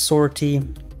here Sortie.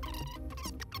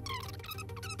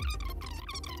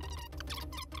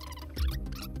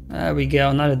 There we go,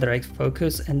 another direct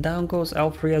focus, and down goes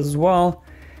L3 as well.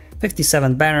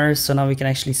 57 banners, so now we can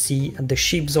actually see the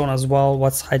ship zone as well,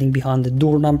 what's hiding behind the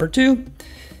door number 2.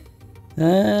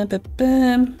 There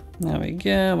we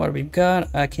go, what we've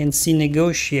got. I can see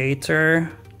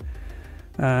Negotiator.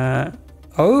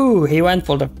 Oh, he went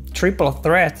for the triple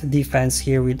threat defense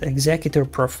here with Executor,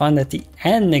 Profundity,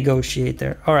 and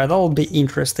Negotiator. Alright, that'll be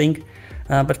interesting.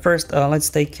 But first, let's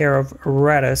take care of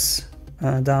Raddus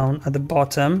down at the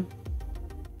bottom.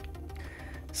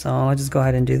 So I'll just go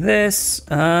ahead and do this.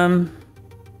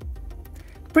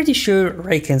 Pretty sure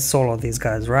Rey can solo these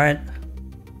guys, right?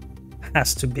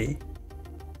 Has to be.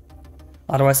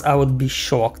 Otherwise I would be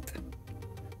shocked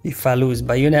if I lose,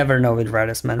 but you never know with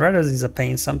Raddus, man. Raddus is a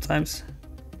pain sometimes.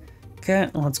 Okay,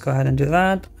 let's go ahead and do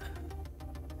that.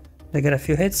 They get a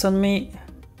few hits on me.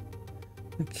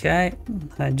 Okay,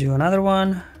 I do another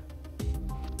one.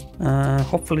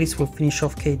 Hopefully this will finish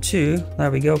off K2.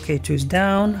 There we go, K2 is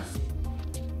down.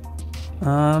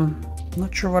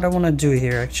 Not sure what I want to do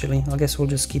here actually. I guess we'll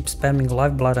just keep spamming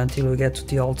Lifeblood until we get to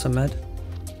the ultimate.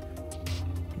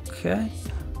 Okay.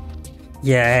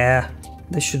 Yeah,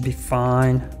 this should be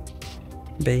fine.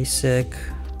 Basic.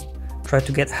 Try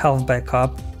to get health back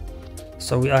up,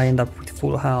 so I end up with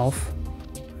full health.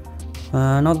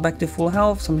 Not back to full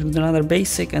health, so I'm going to do another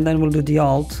basic and then we'll do the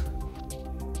ult.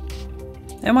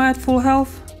 Am I at full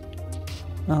health?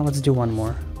 Let's do one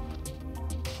more.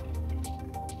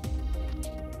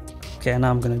 Okay,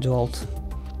 now I'm gonna do ult.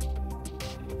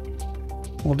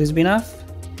 Will this be enough?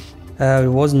 It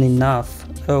wasn't enough.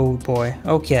 Oh boy.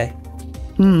 Okay.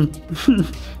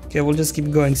 Okay, we'll just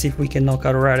keep going, see if we can knock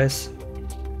out Raddus.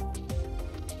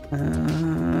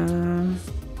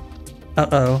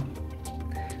 Uh-oh.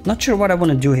 Not sure what I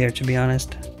want to do here, to be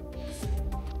honest.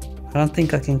 I don't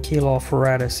think I can kill off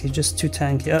Raddus. He's just too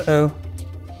tanky. Uh-oh.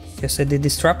 Okay, so they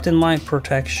disrupted my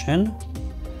protection,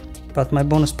 but my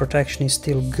bonus protection is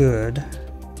still good.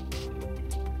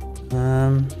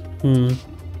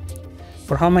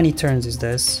 For how many turns is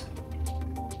this?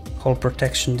 Whole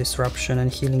protection, disruption,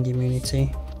 and healing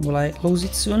immunity. Will I lose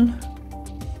it soon?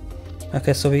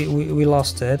 Okay, so we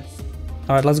lost it.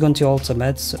 Alright, let's go into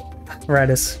ultimates.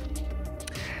 Raddus.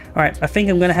 Alright, I think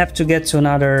I'm gonna have to get to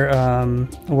another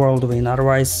whirlwind,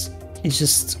 otherwise it's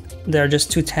just they're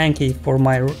just too tanky for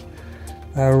my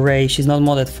Rey. She's not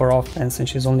modded for offense and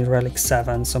she's only relic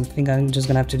 7, so I think I'm just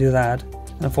gonna have to do that.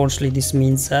 Unfortunately, this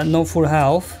means no full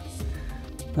health,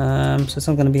 so it's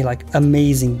not gonna be like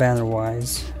amazing banner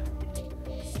wise,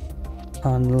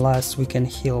 unless we can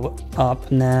heal up.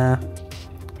 Nah.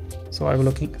 So are we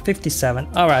looking 57?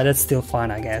 Alright, that's still fine,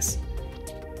 I guess.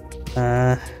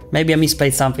 Maybe I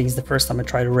misplayed something. It's the first time I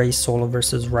tried Rey solo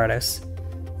versus Raddus,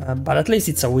 but at least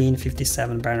it's a win.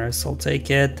 57 banners, so I'll take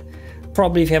it.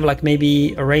 Probably if you have like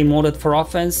maybe a Rey modded for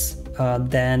offense,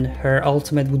 then her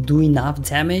ultimate would do enough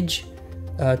damage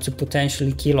to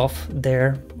potentially kill off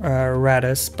their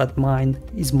Raddus, but mine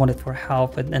is modded for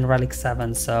health and relic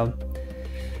 7, so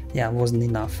yeah, it wasn't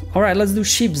enough. Alright, let's do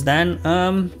ships then.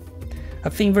 I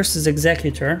think versus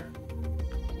Executor,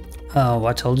 Oh,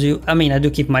 I told you. I mean, I do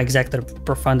keep my Executor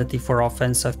Profundity for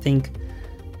offense. I think,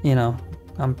 you know,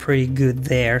 I'm pretty good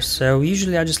there. So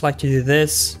usually I just like to do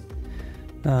this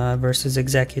versus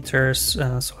Executors.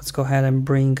 So let's go ahead and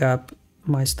bring up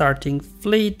my starting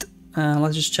fleet.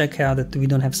 Let's just check out that we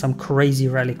don't have some crazy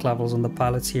relic levels on the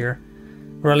pilots here.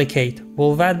 Relic 8.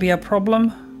 Will that be a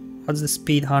problem? What's the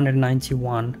speed?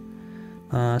 191.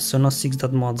 So no 6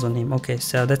 dot mods on him. Okay,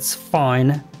 so that's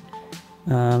fine.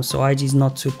 So IG is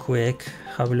not too quick.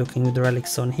 How are we looking with the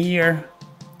relics on here?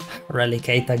 Relic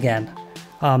 8 again.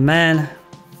 Oh man.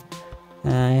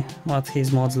 What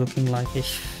his mods looking like?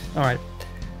 Alright.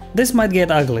 This might get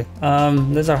ugly.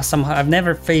 These are some. I've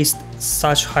never faced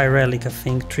such high relic, I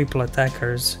think, triple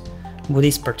attackers with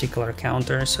this particular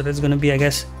counter. So that's gonna be, I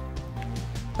guess,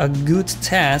 a good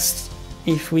test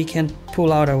if we can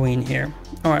pull out a win here.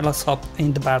 Alright, let's hop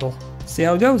in the battle. See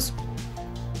how it goes.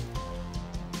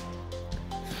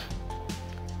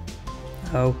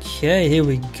 Okay, here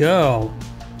we go.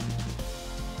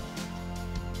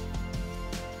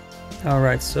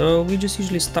 Alright, so we just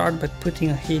usually start by putting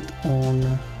a hit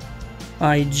on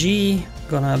IG.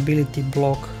 Gonna ability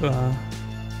block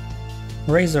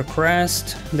Razor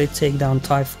Crest. They take down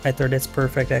TIE Fighter, that's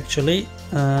perfect actually.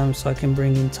 So I can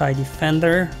bring in TIE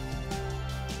Defender.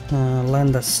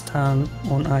 Land a stun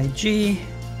on IG.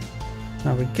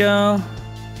 There we go.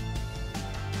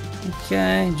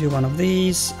 Okay, do one of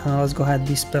these. Let's go ahead and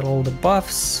dispel all the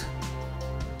buffs.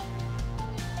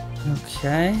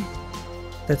 Okay,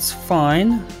 that's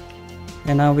fine.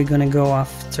 And now we're gonna go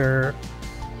after...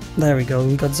 There we go,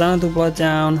 we got Xanadu Blood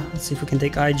down. Let's see if we can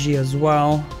take IG as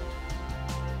well.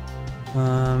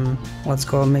 Let's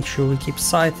go and make sure we keep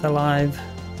Scythe alive.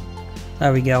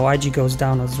 There we go, IG goes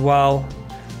down as well.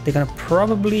 They're gonna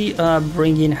probably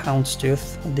bring in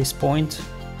Houndstooth at this point.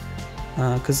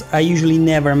 Because I usually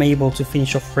never am able to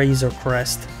finish off Razor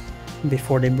Crest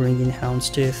before they bring in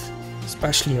Houndstooth,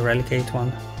 especially a Relic 8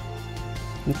 one.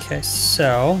 Okay,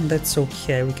 so that's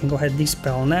okay. We can go ahead and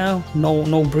dispel now.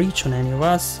 No breach on any of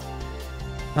us.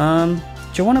 Do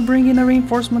you want to bring in a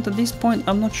reinforcement at this point?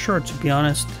 I'm not sure, to be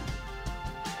honest.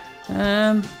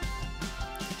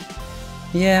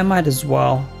 Yeah, might as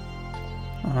well.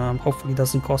 Hopefully it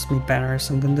doesn't cost me banners.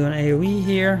 I'm gonna do an AoE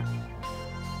here.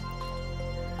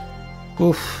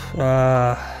 Oof.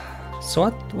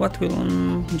 So what will...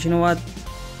 do you know what?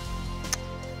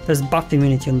 There's buff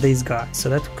immunity on these guys, so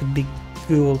that could be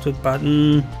cool too, but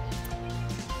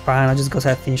fine, I'll just go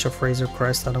ahead and finish off Razor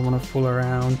Crest. I don't want to fool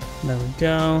around. There we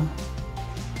go.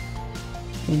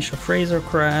 Finish off Razor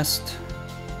Crest.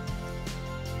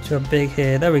 To a big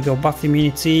hit. There we go, buff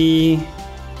immunity.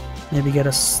 Maybe get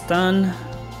a stun.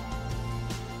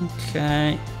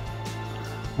 Okay.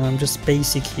 I'm just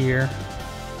basic here.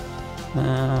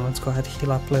 Let's go ahead and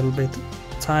heal up a little bit.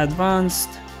 TIE advanced.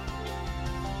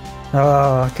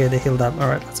 Oh, okay, they healed up.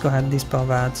 Alright, let's go ahead and dispel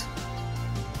that.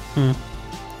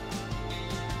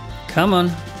 Come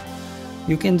on.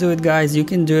 You can do it, guys. You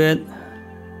can do it.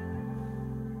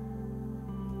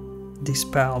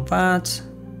 Dispel that.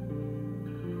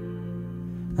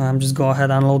 Just go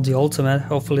ahead and unload the ultimate.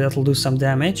 Hopefully that'll do some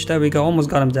damage. There we go. Almost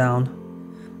got him down.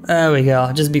 There we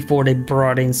go. Just before they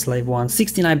brought in Slave 1.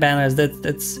 69 banners.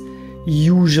 That's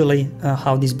usually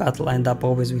how this battle end up,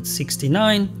 always with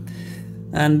 69.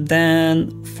 And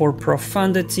then for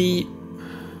Profundity,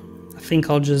 I think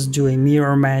I'll just do a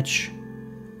mirror match.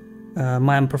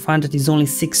 My Profundity is only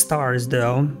 6 stars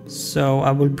though, so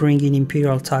I will bring in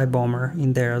Imperial TIE Bomber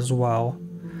in there as well.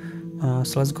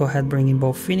 So let's go ahead and bring in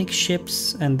both Phoenix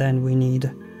ships, and then we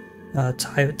need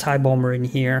TIE Bomber in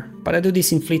here. But I do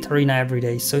this in Fleet Arena every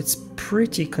day, so it's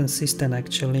pretty consistent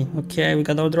actually. Okay, we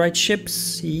got all the right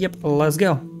ships. Yep, let's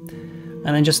go.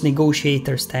 And then just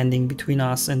Negotiator standing between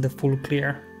us and the full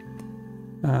clear.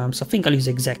 So I think I'll use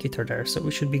Executor there, so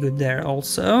we should be good there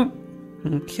also.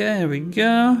 Okay, here we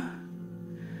go.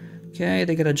 Okay,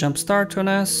 they get a jump start on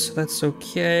us. That's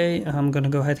okay. I'm gonna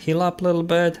go ahead and heal up a little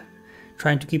bit.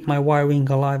 Trying to keep my Y-Wing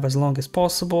alive as long as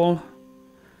possible.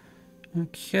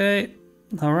 Okay,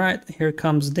 alright, here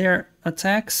comes their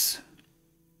attacks.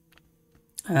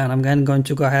 And I'm going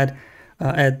to go ahead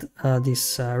add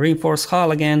this reinforced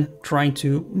hull again, trying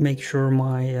to make sure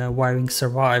my Y-Wing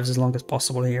survives as long as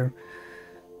possible here.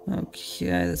 Okay,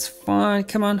 that's fine,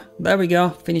 come on, there we go,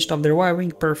 finished off their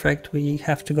Y-Wing, perfect. We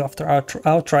have to go after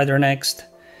Outrider next.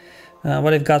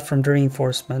 What I've got from the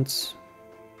reinforcements.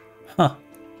 Huh.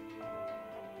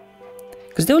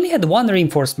 Because they only had one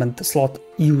reinforcement slot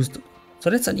used. So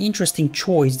that's an interesting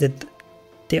choice that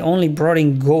they only brought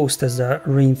in Ghost as a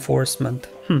reinforcement.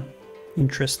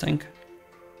 Interesting.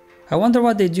 I wonder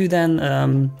what they do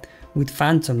then with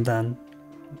Phantom then.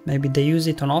 Maybe they use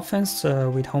it on offense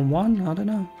with home 1, I don't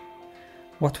know.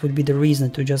 What would be the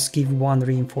reason to just give 1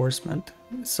 reinforcement?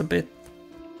 It's a bit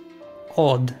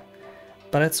odd,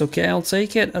 but that's okay, I'll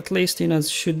take it. At least, you know, it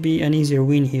should be an easier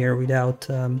win here without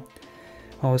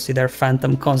obviously their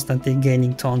Phantom constantly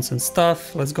gaining taunts and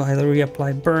stuff. Let's go ahead and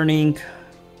reapply burning.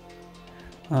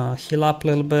 Heal up a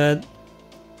little bit.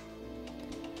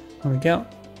 There we go.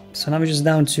 So now we're just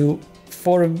down to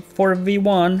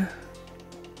 4v1.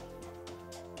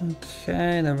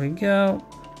 Okay, there we go.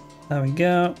 There we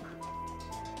go.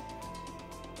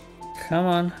 Come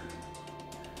on.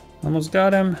 Almost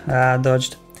got him. Ah,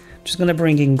 dodged. Just gonna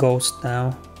bring in Ghost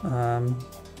now.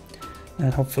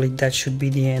 And hopefully that should be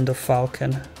the end of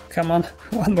Falcon. Come on,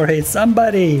 one more hit,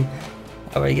 somebody!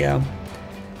 There we go.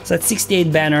 So that's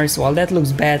 68 banners. While that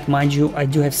looks bad, mind you, I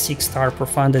do have 6-star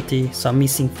Profundity, so I'm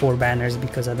missing 4 banners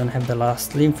because I don't have the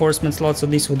last reinforcement slot, so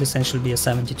this would essentially be a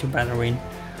 72 banner win.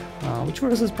 Which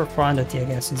versus Profundity, I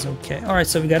guess, is okay. Alright,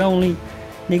 so we got only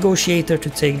Negotiator to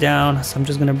take down, so I'm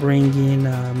just gonna bring in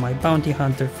my Bounty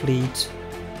Hunter fleet.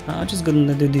 Just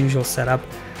gonna do the usual setup.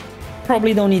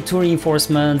 Probably don't need 2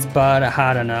 reinforcements, but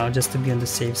I don't know, just to be on the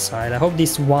safe side. I hope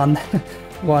this one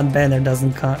banner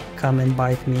doesn't come and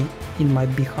bite me in my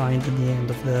behind at the end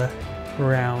of the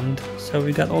round. So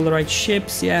we got all the right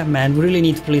ships. Yeah, man, we really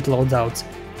need fleet loadouts.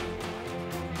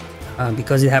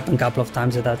 Because it happened a couple of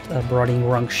times that I brought in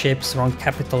wrong ships, wrong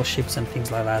capital ships and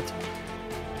things like that.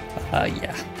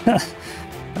 Yeah.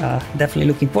 Definitely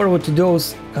looking forward to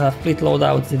those fleet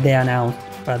loadouts that they announced,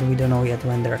 but we don't know yet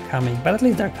when they're coming. But at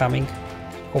least they're coming,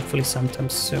 hopefully sometime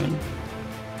soon.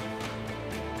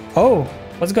 Oh,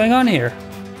 what's going on here?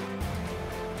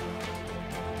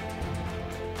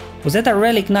 Was that a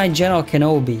Relic 9 General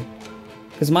Kenobi?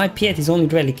 Because my Piet is only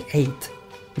Relic 8,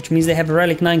 which means they have a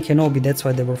Relic 9 Kenobi, that's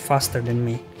why they were faster than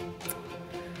me.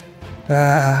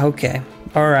 Okay,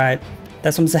 alright.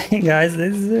 That's what I'm saying, guys.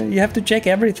 You have to check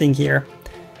everything here.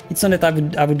 It's not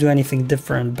that I would do anything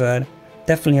different, but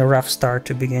definitely a rough start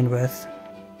to begin with.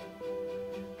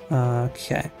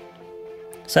 Okay.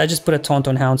 So I just put a taunt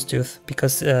on Houndstooth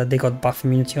because they got buff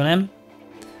immunity on him.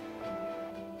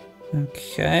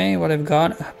 Okay, what I've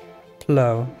got?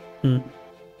 Plow.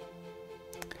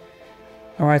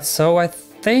 Alright, so I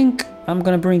think I'm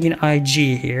gonna bring in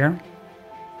IG here.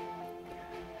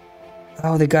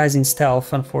 Oh, the guy's in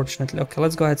stealth, unfortunately. Okay,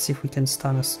 let's go ahead and see if we can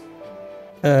stun us.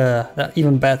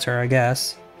 Even better, I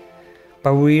guess.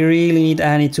 But we really need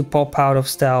Annie to pop out of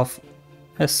stealth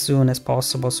as soon as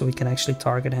possible so we can actually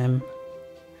target him.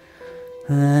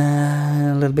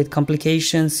 A little bit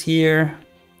complications here.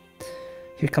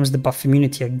 Here comes the buff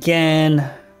immunity again.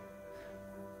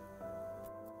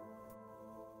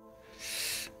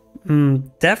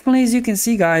 Definitely, as you can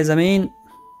see, guys, I mean,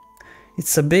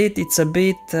 it's a bit,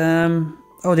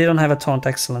 oh, they don't have a taunt,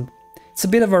 excellent. It's a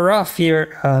bit of a rough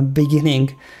here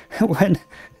beginning when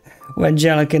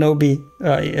General Kenobi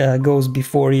goes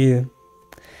before you.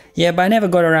 Yeah, but I never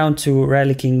got around to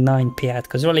relicking 9 Piet,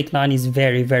 because Relic 9 is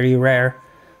very, very rare,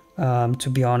 to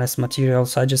be honest, material,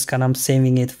 so I just kind of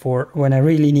saving it for when I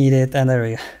really need it, and there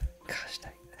we go. Gosh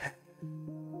dang.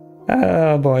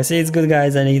 Oh boy, see, it's good,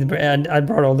 guys, I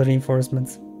brought all the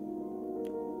reinforcements.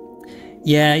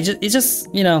 Yeah, it's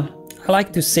just, you know, I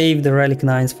like to save the Relic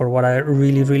 9s for what I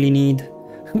really, really need,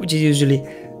 which is usually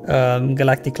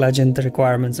Galactic Legend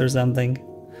requirements or something.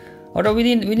 Although we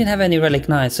didn't have any Relic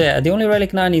 9, so yeah, the only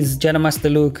Relic 9 is Jedi Master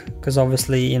Luke, because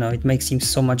obviously, you know, it makes him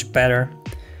so much better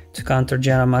to counter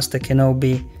Jedi Master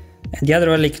Kenobi. And the other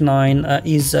Relic 9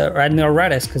 is Admiral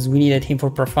Raddus, because we needed him for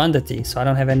Profundity, so I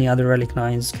don't have any other Relic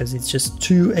 9s, because it's just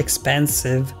too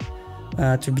expensive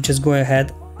to just go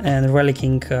ahead and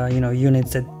relicking, you know,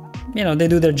 units that, you know, they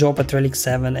do their job at Relic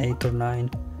 7, 8 or 9.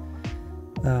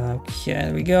 Okay,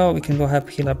 there we go. We can go ahead,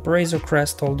 heal up Razor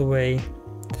Crest all the way.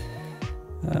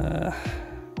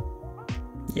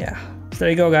 Yeah, so there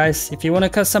you go, guys. If you want to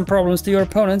cause some problems to your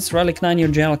opponents, Relic 9 your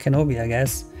General Kenobi, I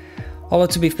guess. Although,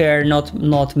 to be fair,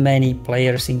 not many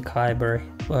players in Kyber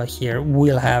here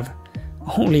will have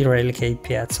only Relic 8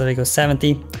 Piet. So there you go,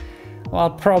 70.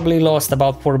 Well, probably lost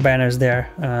about 4 banners there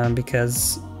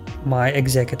because my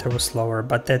Executor was slower,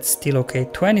 but that's still okay.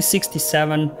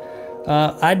 2067.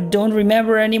 I don't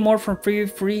remember anymore from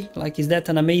free. Like, is that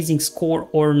an amazing score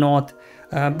or not?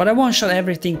 But I one-shot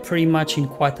everything pretty much in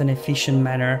quite an efficient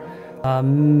manner.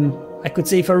 I could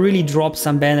say if I really dropped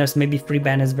some banners, maybe 3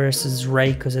 banners versus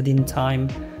Rey, because I didn't time,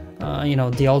 you know,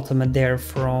 the ultimate there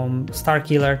from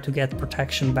Starkiller to get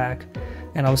protection back.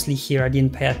 And obviously here I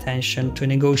didn't pay attention to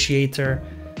Negotiator.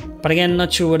 But again,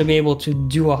 not sure what I'll be able to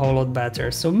do a whole lot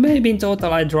better. So maybe in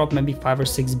total I dropped maybe 5 or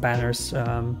 6 banners.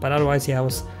 But otherwise, yeah, I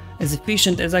was as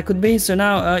efficient as I could be. So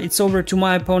now it's over to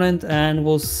my opponent, and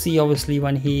we'll see obviously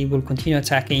when he will continue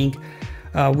attacking,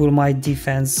 will my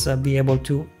defense be able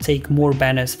to take more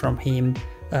banners from him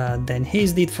than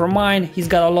his did from mine. He's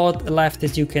got a lot left,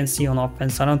 as you can see, on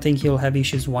offense. I don't think he'll have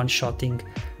issues one-shotting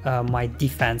my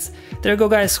defense. There you go,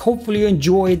 guys. Hopefully you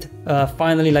enjoyed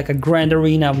finally like a grand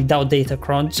arena without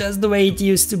Datacron, just the way it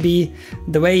used to be,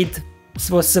 the way it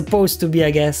was supposed to be,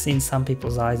 I guess, in some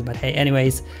people's eyes. But hey,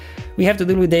 anyways, we have to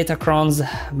deal with Datacrons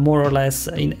more or less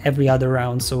in every other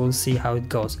round, so we'll see how it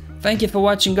goes. Thank you for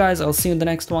watching, guys. I'll see you in the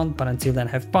next one, but until then,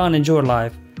 have fun, enjoy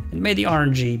life, and may the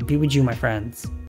RNG be with you, my friends.